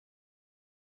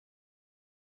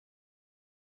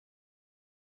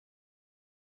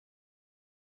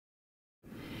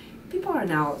People are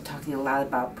now talking a lot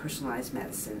about personalized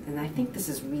medicine, and I think this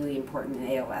is really important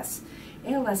in ALS.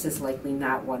 ALS is likely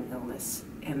not one illness,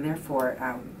 and therefore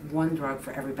one drug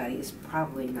for everybody is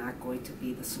probably not going to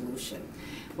be the solution.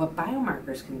 What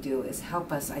biomarkers can do is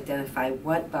help us identify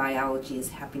what biology is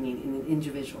happening in an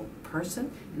individual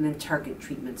person and then target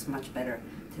treatments much better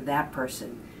to that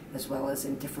person as well as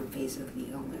in different phases of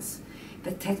the illness.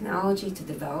 The technology to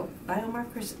develop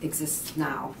biomarkers exists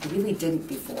now. It really didn't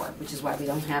before, which is why we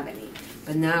don't have any.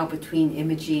 But now, between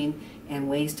imaging and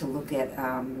ways to look at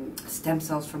stem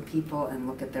cells from people and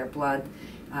look at their blood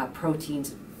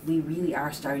proteins, we really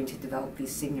are starting to develop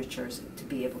these signatures to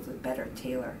be able to better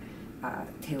tailor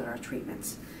our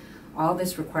treatments. All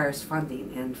this requires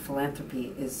funding, and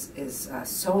philanthropy is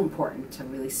so important to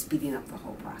really speeding up the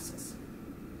whole process.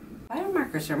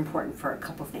 Biomarkers are important for a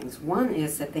couple things. One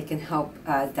is that they can help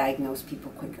diagnose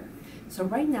people quicker. So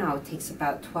right now it takes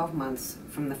about 12 months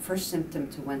from the first symptom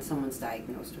to when someone's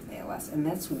diagnosed with ALS, and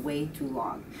that's way too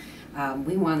long.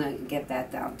 We want to get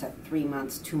that down to 3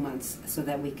 months, 2 months, so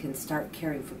that we can start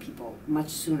caring for people much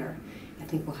sooner. I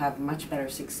think we'll have much better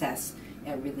success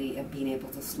at really being able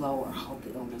to slow or halt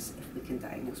the illness if we can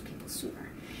diagnose people sooner.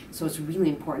 So it's really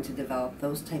important to develop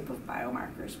those type of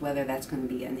biomarkers, whether that's going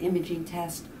to be an imaging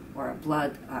test or a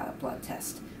blood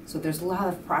test. So there's a lot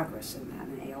of progress in that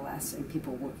in ALS, and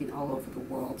people working all over the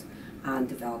world on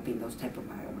developing those type of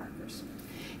biomarkers.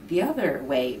 The other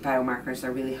way biomarkers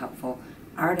are really helpful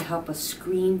are to help us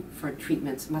screen for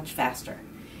treatments much faster.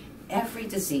 Every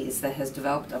disease that has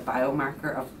developed a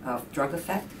biomarker of drug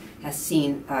effect has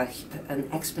seen an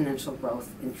exponential growth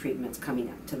in treatments coming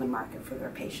up to the market for their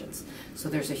patients. So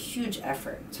there's a huge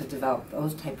effort to develop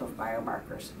those type of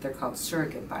biomarkers. They're called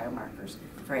surrogate biomarkers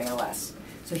for ALS.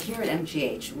 So here at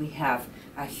MGH, we have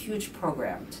a huge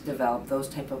program to develop those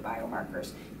type of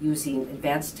biomarkers using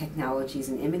advanced technologies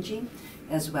in imaging,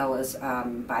 as well as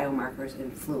biomarkers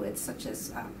in fluids such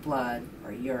as blood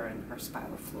or urine or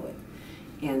spinal fluid.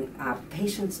 And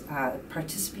patients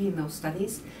participating in those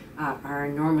studies are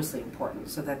enormously important,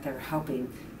 so that they're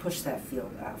helping push that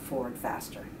field forward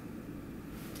faster.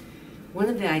 One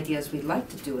of the ideas we'd like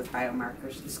to do with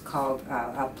biomarkers is called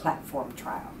a platform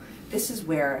trial. This is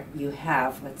where you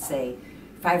have, let's say,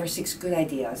 5 or 6 good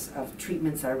ideas of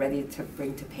treatments that are ready to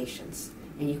bring to patients.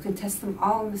 And you can test them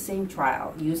all in the same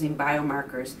trial using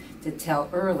biomarkers to tell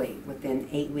early, within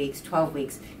 8 weeks, 12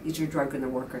 weeks, is your drug going to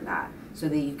work or not, so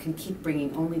that you can keep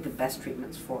bringing only the best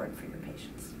treatments forward for your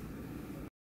patients.